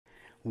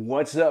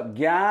What's up,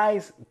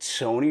 guys?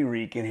 Tony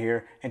Rican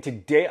here, and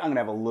today I'm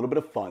gonna have a little bit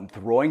of fun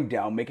throwing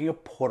down making a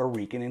Puerto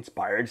Rican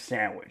inspired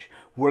sandwich.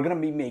 We're gonna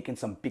be making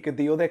some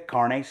Picadillo de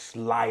Carne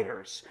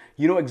sliders.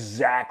 You know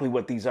exactly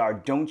what these are,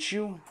 don't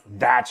you?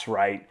 That's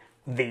right,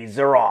 these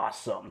are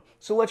awesome.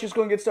 So let's just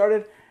go and get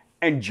started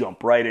and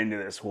jump right into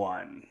this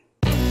one.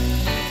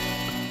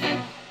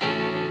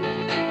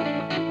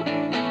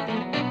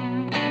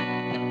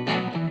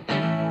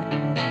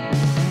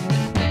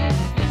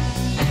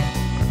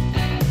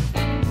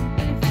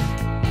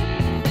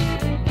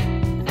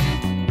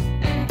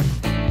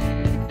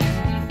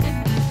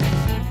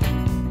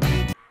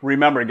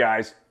 Remember,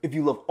 guys, if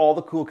you love all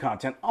the cool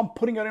content I'm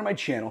putting out on my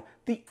channel,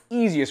 the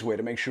easiest way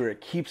to make sure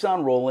it keeps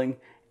on rolling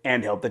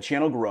and help the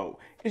channel grow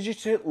is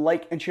just to hit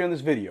like and share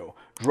this video,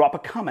 drop a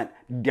comment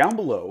down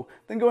below,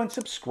 then go and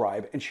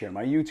subscribe and share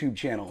my YouTube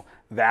channel.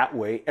 That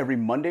way, every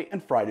Monday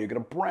and Friday, you get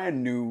a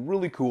brand new,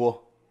 really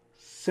cool,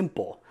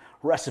 simple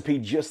recipe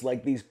just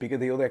like these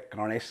Picadillo de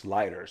Carne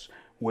sliders.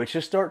 Which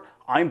to start,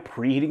 I'm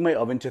preheating my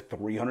oven to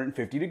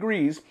 350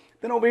 degrees.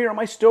 Then over here on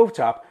my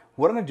stovetop,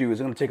 what I'm gonna do is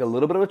I'm gonna take a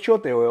little bit of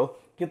Achiote Oil,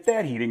 get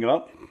that heating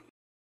up.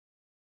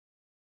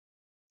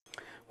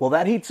 While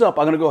that heats up,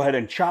 I'm gonna go ahead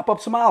and chop up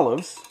some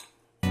olives.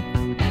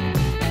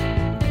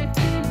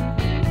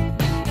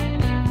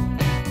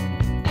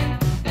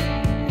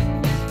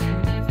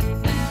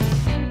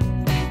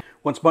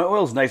 Once my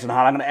oil's nice and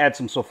hot, I'm gonna add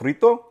some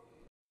sofrito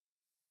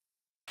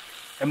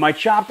and my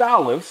chopped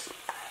olives.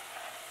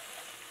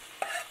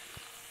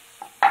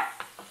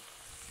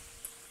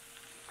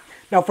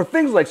 Now for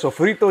things like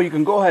sofrito, you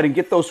can go ahead and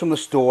get those from the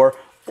store,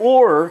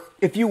 or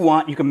if you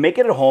want, you can make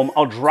it at home.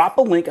 I'll drop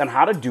a link on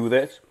how to do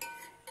this.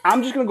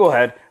 I'm just gonna go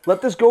ahead,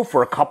 let this go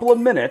for a couple of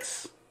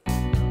minutes.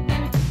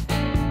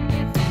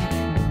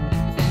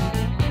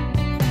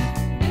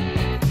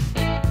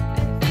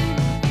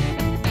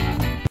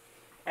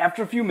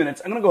 After a few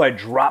minutes, I'm gonna go ahead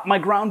and drop my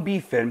ground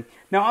beef in.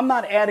 Now I'm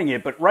not adding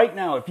it, but right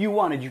now, if you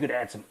wanted, you could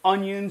add some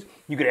onions,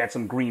 you could add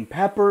some green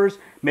peppers,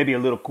 maybe a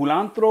little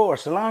culantro or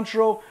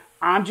cilantro.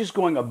 I'm just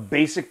going a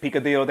basic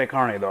Picadillo de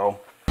Carne though.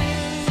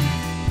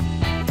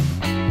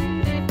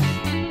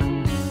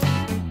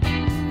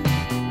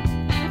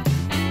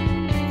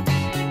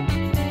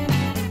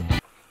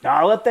 Now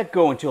I'll let that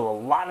go until a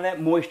lot of that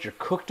moisture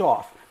cooked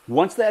off.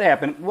 Once that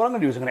happened, what I'm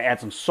gonna do is I'm gonna add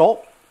some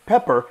salt,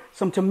 pepper,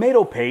 some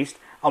tomato paste.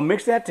 I'll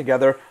mix that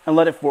together and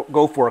let it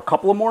go for a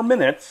couple of more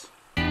minutes.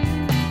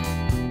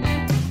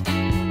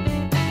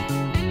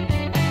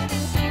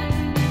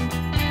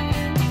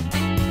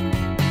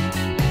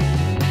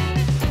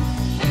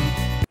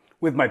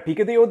 With my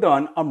Picadillo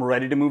done, I'm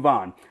ready to move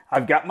on.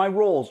 I've got my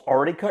rolls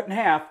already cut in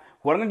half.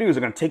 What I'm gonna do is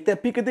I'm gonna take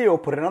that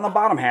Picadillo, put it on the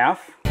bottom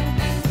half.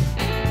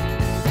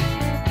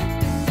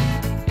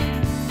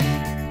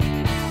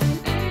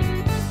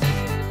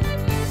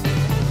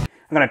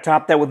 I'm gonna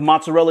top that with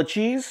mozzarella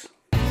cheese.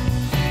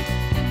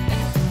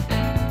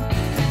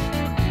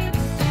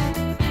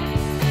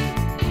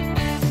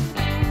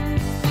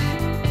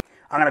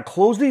 I'm gonna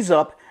close these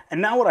up,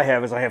 and now what I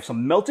have is I have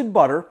some melted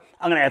butter.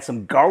 I'm gonna add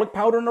some garlic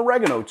powder and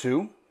oregano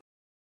too.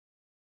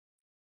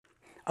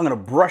 I'm gonna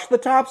brush the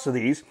tops of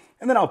these,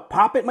 and then I'll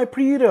pop it in my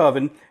preheated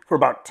oven for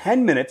about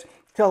 10 minutes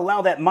to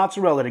allow that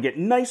mozzarella to get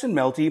nice and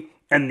melty,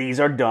 and these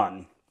are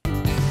done.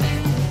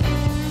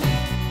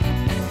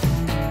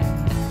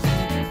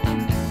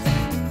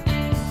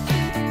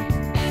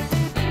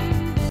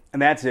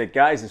 And that's it,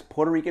 guys. This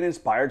Puerto Rican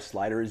inspired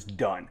slider is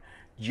done.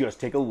 Just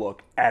take a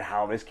look at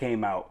how this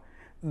came out.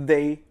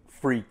 They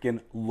freaking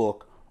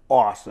look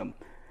awesome.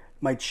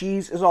 My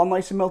cheese is all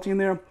nice and melty in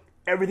there.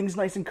 Everything's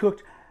nice and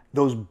cooked.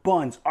 Those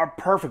buns are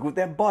perfect with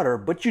that butter,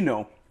 but you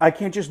know, I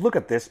can't just look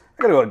at this.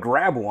 I gotta go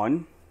grab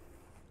one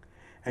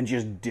and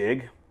just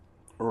dig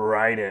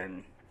right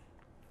in.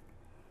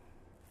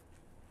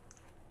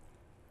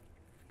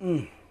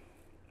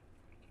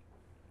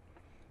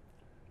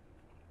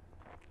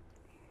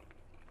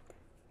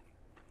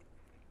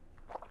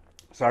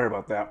 Sorry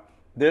about that.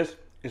 This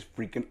is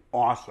freaking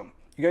awesome.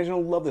 You guys are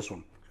gonna love this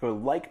one. Go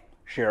like,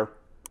 share,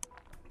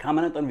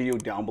 comment on the video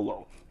down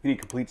below. If you need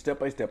complete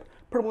step-by-step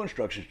printable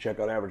instructions, check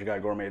out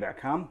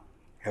AverageGuyGourmet.com.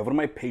 Head over to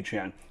my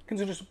Patreon.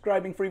 Consider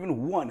subscribing for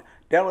even $1.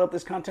 That'll help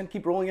this content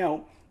keep rolling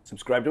out.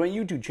 Subscribe to my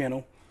YouTube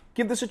channel.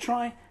 Give this a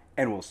try,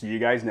 and we'll see you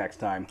guys next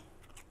time.